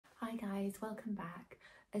Hi guys, welcome back.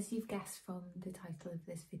 As you've guessed from the title of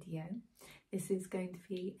this video, this is going to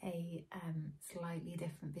be a slightly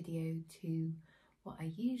different video to what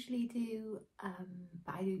I usually do,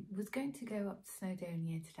 but I was going to go up to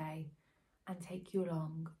Snowdonia today and take you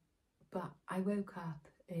along, but I woke up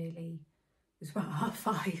early, it was about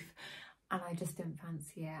 5:30, and I just didn't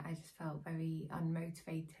fancy it. I just felt very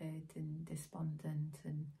unmotivated and despondent,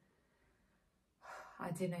 and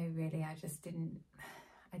I don't know really, I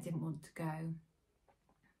didn't want to go.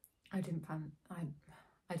 I don't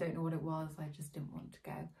know what it was, I just didn't want to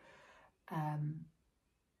go. And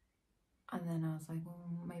then I was like,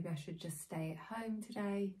 well, maybe I should just stay at home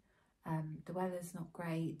today. The weather's not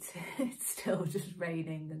great, it's still just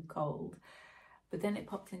raining and cold. But then it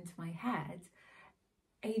popped into my head,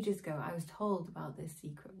 ages ago I was told about this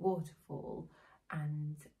secret waterfall,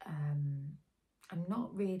 and I'm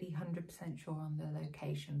not really 100% sure on the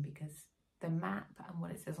location, because the map and what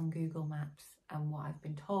it says on Google Maps and what I've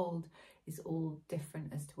been told is all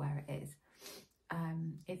different as to where it is.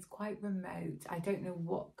 It's quite remote. I don't know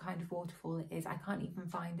what kind of waterfall it is. I can't even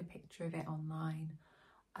find a picture of it online.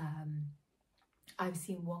 I've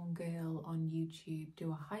seen one girl on YouTube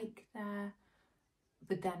do a hike there,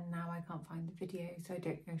 but then now I can't find the video, so I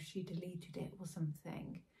don't know if she deleted it or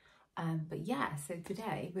something. But yeah, so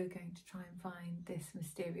today we're going to try and find this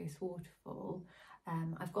mysterious waterfall.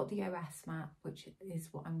 I've got the OS map, which is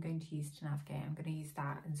what I'm going to use to navigate. I'm going to use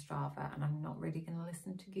that and Strava, and I'm not really going to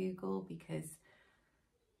listen to Google because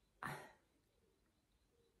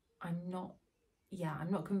I'm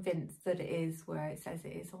not convinced that it is where it says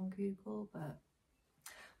it is on Google, but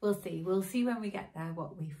we'll see when we get there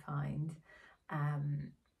what we find.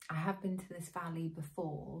 I have been to this valley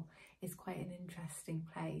before. It's quite an interesting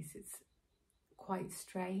place. It's quite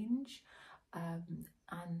strange,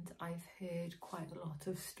 and I've heard quite a lot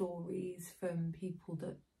of stories from people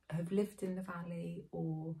that have lived in the valley,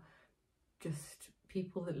 or just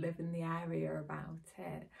people that live in the area about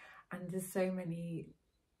it. And there's so many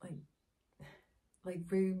like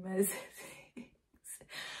rumours.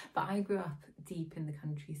 But I grew up deep in the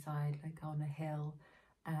countryside, like on a hill,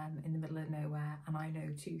 in the middle of nowhere, and I know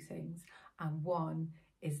two things, and one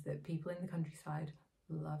is that people in the countryside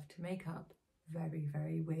love to make up very,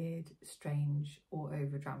 very weird, strange or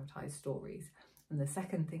over dramatized stories. And the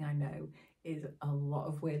second thing I know is a lot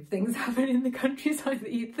of weird things happen in the countryside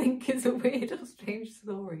that you'd think is a weird or strange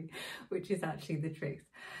story, which is actually the truth.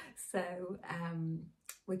 So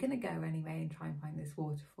we're gonna go anyway and try and find this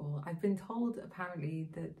waterfall. I've been told apparently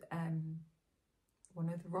that one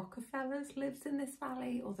of the Rockefellers lives in this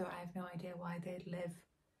valley, although I have no idea why they'd live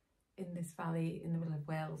in this valley in the middle of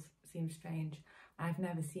Wales. Seems strange. I've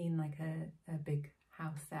never seen like a big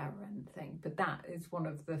house there or anything, but that is one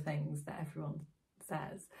of the things that everyone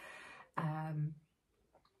says,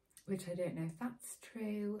 which I don't know if that's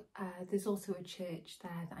true. There's also a church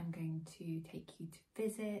there that I'm going to take you to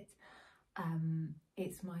visit.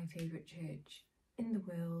 It's my favourite church in the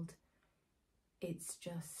world. It's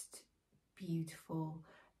just beautiful.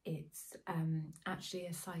 It's actually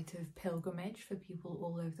a site of pilgrimage for people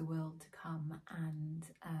all over the world to come and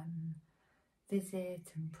visit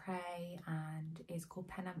and pray, and it's called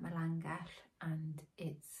Pennant Melangell, and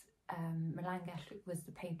it's Melangell was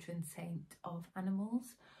the patron saint of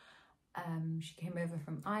animals. She came over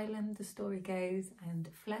from Ireland, the story goes, and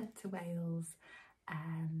fled to Wales.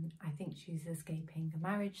 I think she was escaping a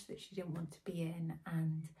marriage that she didn't want to be in,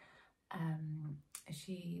 and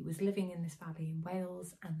she was living in this valley in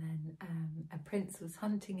Wales, and then a prince was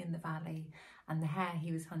hunting in the valley, and the hare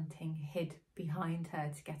he was hunting hid behind her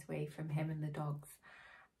to get away from him and the dogs,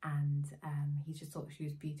 and he just thought she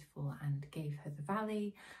was beautiful and gave her the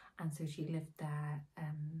valley, and so she lived there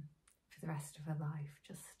for the rest of her life,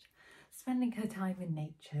 just spending her time in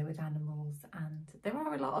nature with animals. And there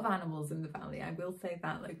are a lot of animals in the valley, I will say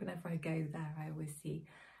that. Like whenever I go there I always see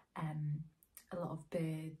a lot of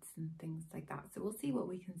birds and things like that, so we'll see what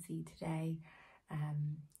we can see today.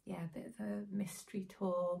 Yeah, a bit of a mystery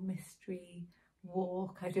tour, mystery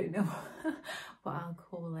walk, I don't know what I'll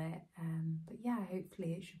call it, but yeah,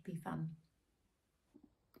 hopefully it should be fun.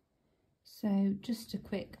 So just a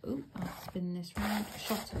quick, I'll spin this round,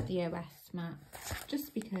 shot of the OS map,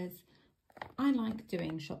 just because I like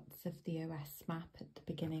doing shots of the OS map at the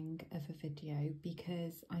beginning of a video,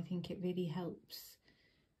 because I think it really helps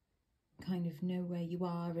kind of know where you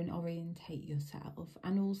are and orientate yourself.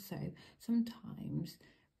 And also sometimes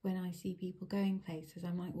when I see people going places,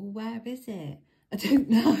 I'm like, well, where is it? I don't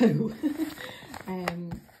know.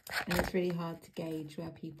 And it's really hard to gauge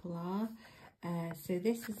where people are. So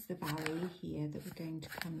this is the valley here that we're going to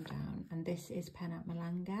come down, and this is Pennant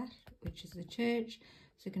Melangell, which is the church.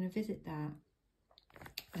 So we're going to visit that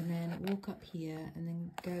and then walk up here and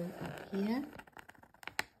then go up here.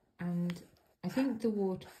 And I think the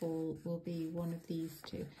waterfall will be one of these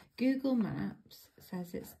two. Google Maps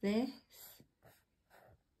says it's this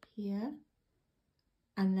here.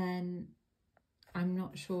 And then I'm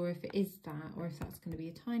not sure if it is that or if that's going to be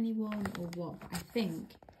a tiny one or what. But I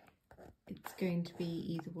think it's going to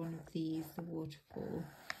be either one of these, the waterfall.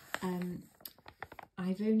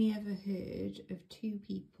 I've only ever heard of 2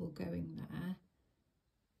 people going there.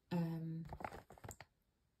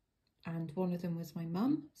 And one of them was my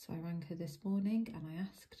mum, so I rang her this morning and I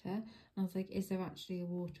asked her, and I was like, is there actually a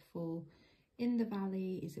waterfall in the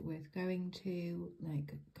valley? Is it worth going to?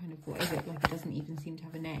 Like, kind of, what is it? Like, it doesn't even seem to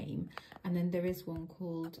have a name. And then there is one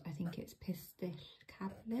called, I think it's Pistill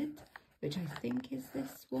Cablid, which I think is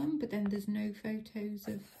this one, but then there's no photos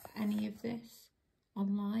of any of this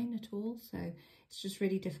online at all, so it's just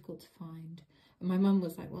really difficult to find. And my mum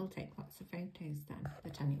was like, well, take lots of photos then.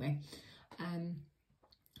 But anyway,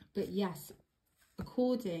 but yes,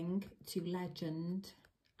 according to legend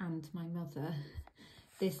and my mother,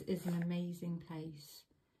 this is an amazing place.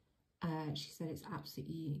 She said it's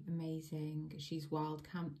absolutely amazing. She's wild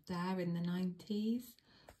camped there in the 90s.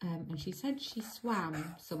 And she said she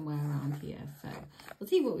swam somewhere around here. So we'll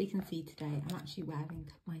see what we can see today. I'm actually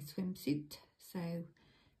wearing my swimsuit, so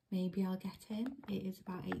maybe I'll get in. It is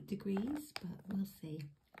about 8 degrees, but we'll see.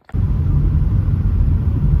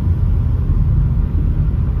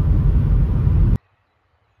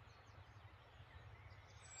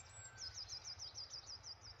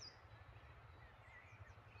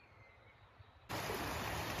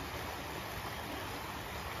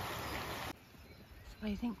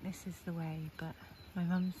 I think this is the way, but my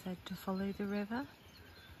mum said to follow the river,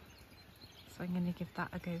 so I'm going to give that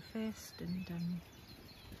a go first, and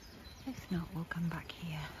if not, we'll come back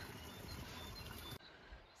here.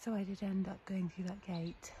 So I did end up going through that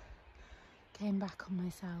gate, came back on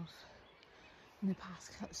myself, and the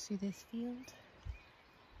path cuts through this field.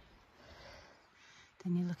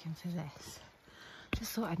 Then you're looking for this.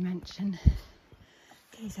 Just thought I'd mention, in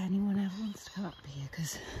case anyone ever wants to come up here,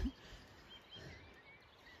 because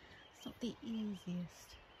it's not the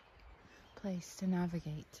easiest place to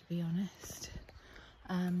navigate, to be honest.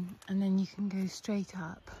 And then you can go straight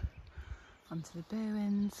up onto the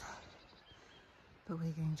Berwyns, but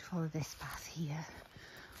we're going to follow this path here,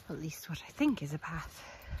 or at least what I think is a path.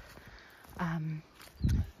 Yeah.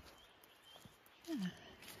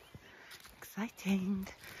 Exciting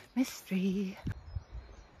mystery.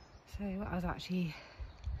 So I was actually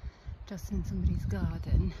just in somebody's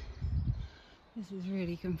garden. This is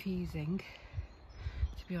really confusing,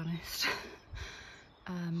 to be honest.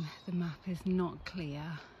 The map is not clear,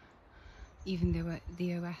 even though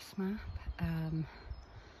the OS map.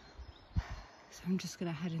 So I'm just going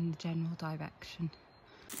to head in the general direction.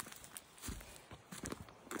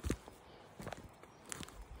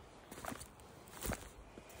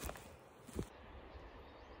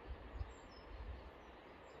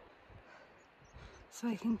 So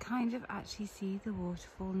I can kind of actually see the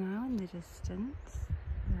waterfall now in the distance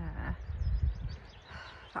there.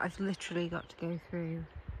 But I've literally got to go through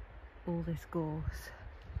all this gorse.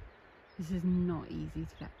 This is not easy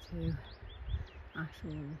to get to at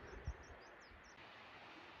all.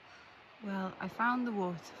 Well, I found the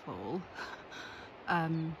waterfall.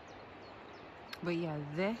 But yeah,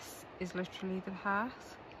 this is literally the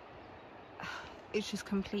path. It's just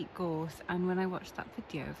complete gorse, and when I watched that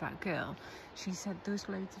video of that girl, she said there was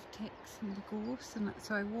loads of ticks in the gorse, and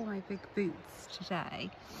so I wore my big boots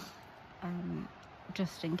today,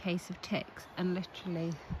 just in case of ticks, and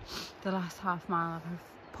literally the last half mile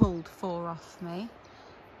I've pulled 4 off me.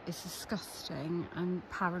 It's disgusting. I'm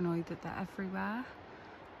paranoid that they're everywhere.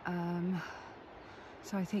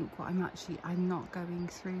 So I think what I'm not going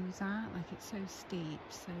through that, like it's so steep,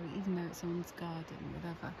 so even though it's someone's garden,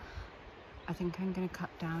 whatever, I think I'm going to cut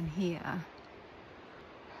down here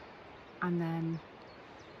and then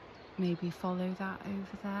maybe follow that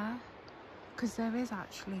over there, because there is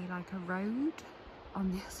actually like a road on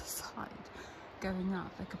the other side going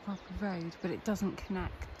up, like a proper road, but it doesn't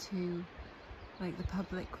connect to like the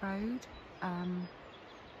public road.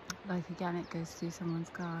 Like again, it goes through someone's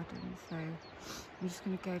garden, so I'm just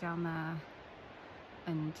going to go down there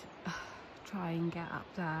and try and get up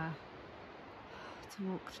there to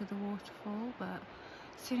walk to the waterfall, but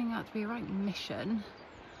it's turning out to be a right mission.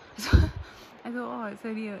 So I thought, oh, it's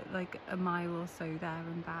only like a mile or so there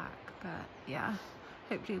and back, but yeah,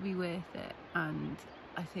 hopefully it'll be worth it, and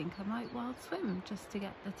I think I might wild swim just to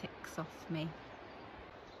get the ticks off me.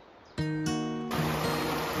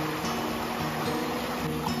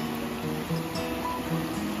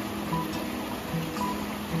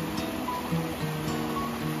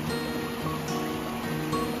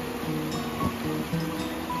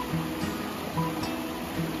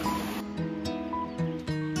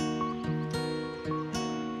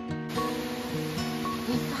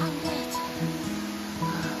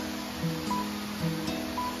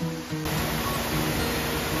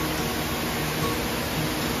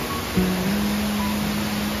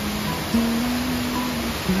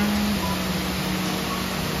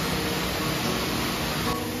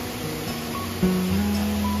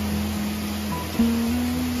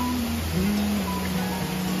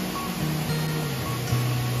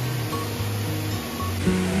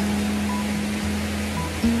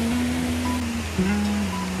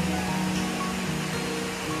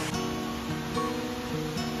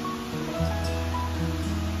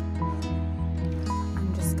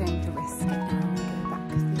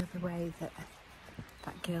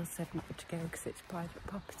 Girl said not to go because it's private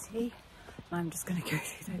property, and I'm just going to go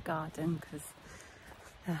through their garden because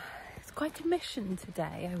it's quite a mission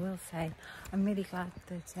today, I will say. I'm really glad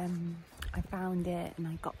that I found it and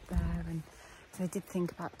I got there, and so I did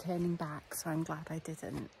think about turning back, so I'm glad I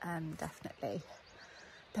didn't. Definitely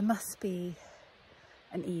there must be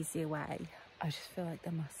an easier way. I just feel like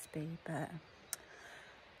there must be, but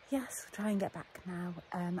yes, we'll try and get back now,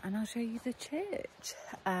 and I'll show you the church,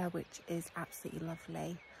 which is absolutely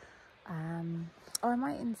lovely. Oh, I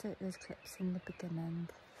might insert those clips in the beginning.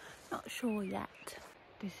 Not sure yet.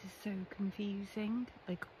 This is so confusing.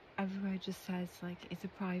 Like, everywhere just says, like, it's a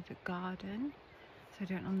private garden. So I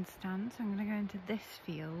don't understand. So I'm going to go into this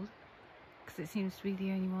field because it seems to be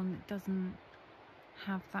the only one that doesn't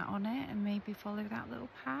have that on it, and maybe follow that little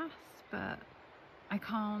path. But I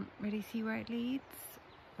can't really see where it leads.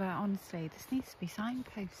 But honestly, this needs to be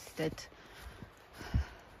signposted.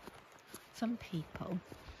 Some people.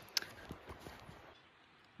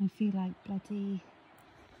 I feel like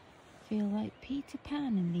Peter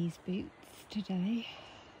Pan in these boots today.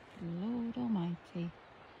 Lord almighty.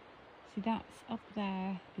 See, that's up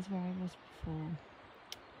there is where I was before.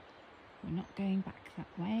 We're not going back that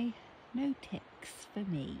way. No ticks for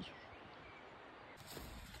me.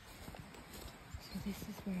 So this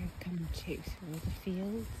is where I've come to, through all the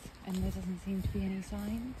fields, and there doesn't seem to be any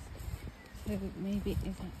signs. So maybe it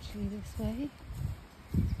is actually this way.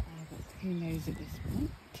 But who knows at this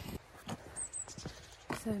point.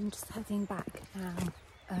 So I'm just heading back now.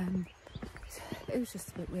 It was just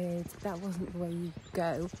a bit weird. That wasn't the way you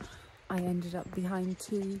go. I ended up behind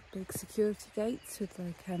two big security gates with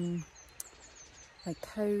like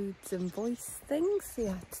codes and voice things. So you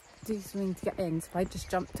had to do something to get in, so I just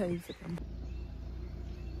jumped over them.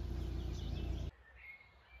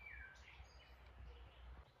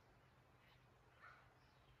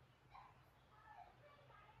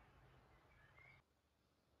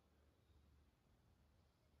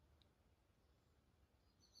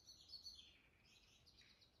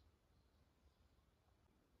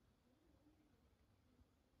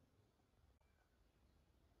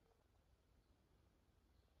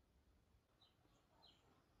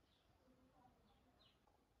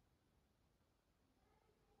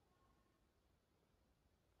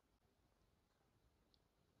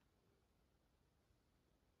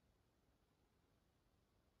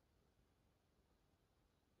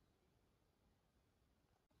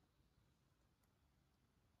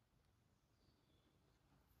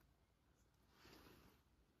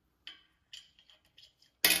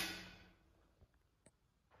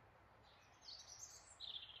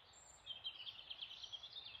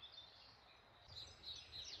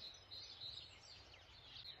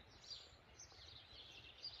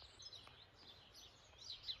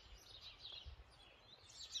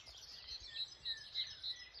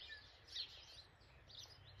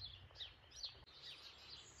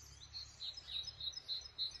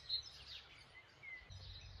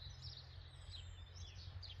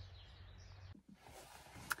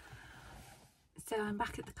 So I'm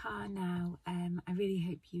back at the car now. I really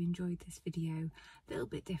hope you enjoyed this video. A little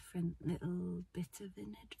bit different, little bit of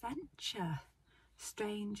an adventure,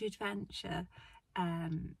 strange adventure.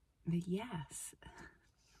 But yes,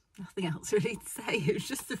 nothing else really to say. It was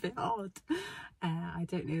just a bit odd. I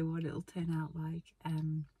don't know what it'll turn out like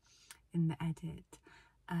in the edit.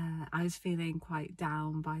 I was feeling quite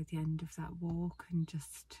down by the end of that walk and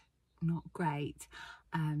just not great,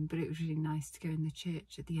 but it was really nice to go in the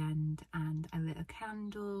church at the end, and I lit a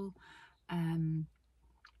candle, and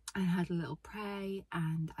had a little pray,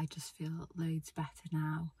 and I just feel loads better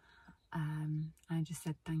now. I just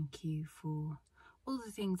said thank you for all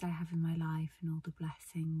the things I have in my life and all the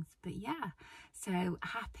blessings. But yeah, so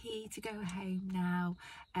happy to go home now,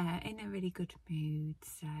 in a really good mood.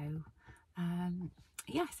 So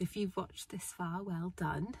yes, if you've watched this far, well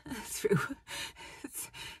done.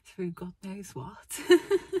 through God knows what.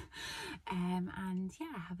 And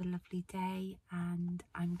yeah, have a lovely day, and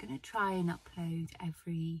I'm gonna try and upload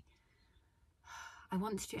I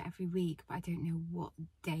want to do it every week, but I don't know what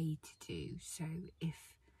day to do. So if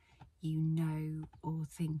you know or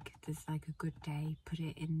think there's like a good day, put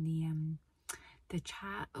it in the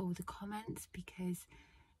chat or the comments, because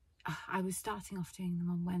I was starting off doing them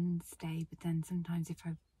on Wednesday, but then sometimes if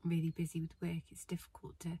I really busy with work, it's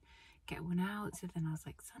difficult to get one out. So then I was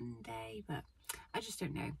like Sunday, but I just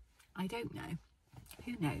don't know. I don't know.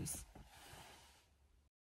 Who knows?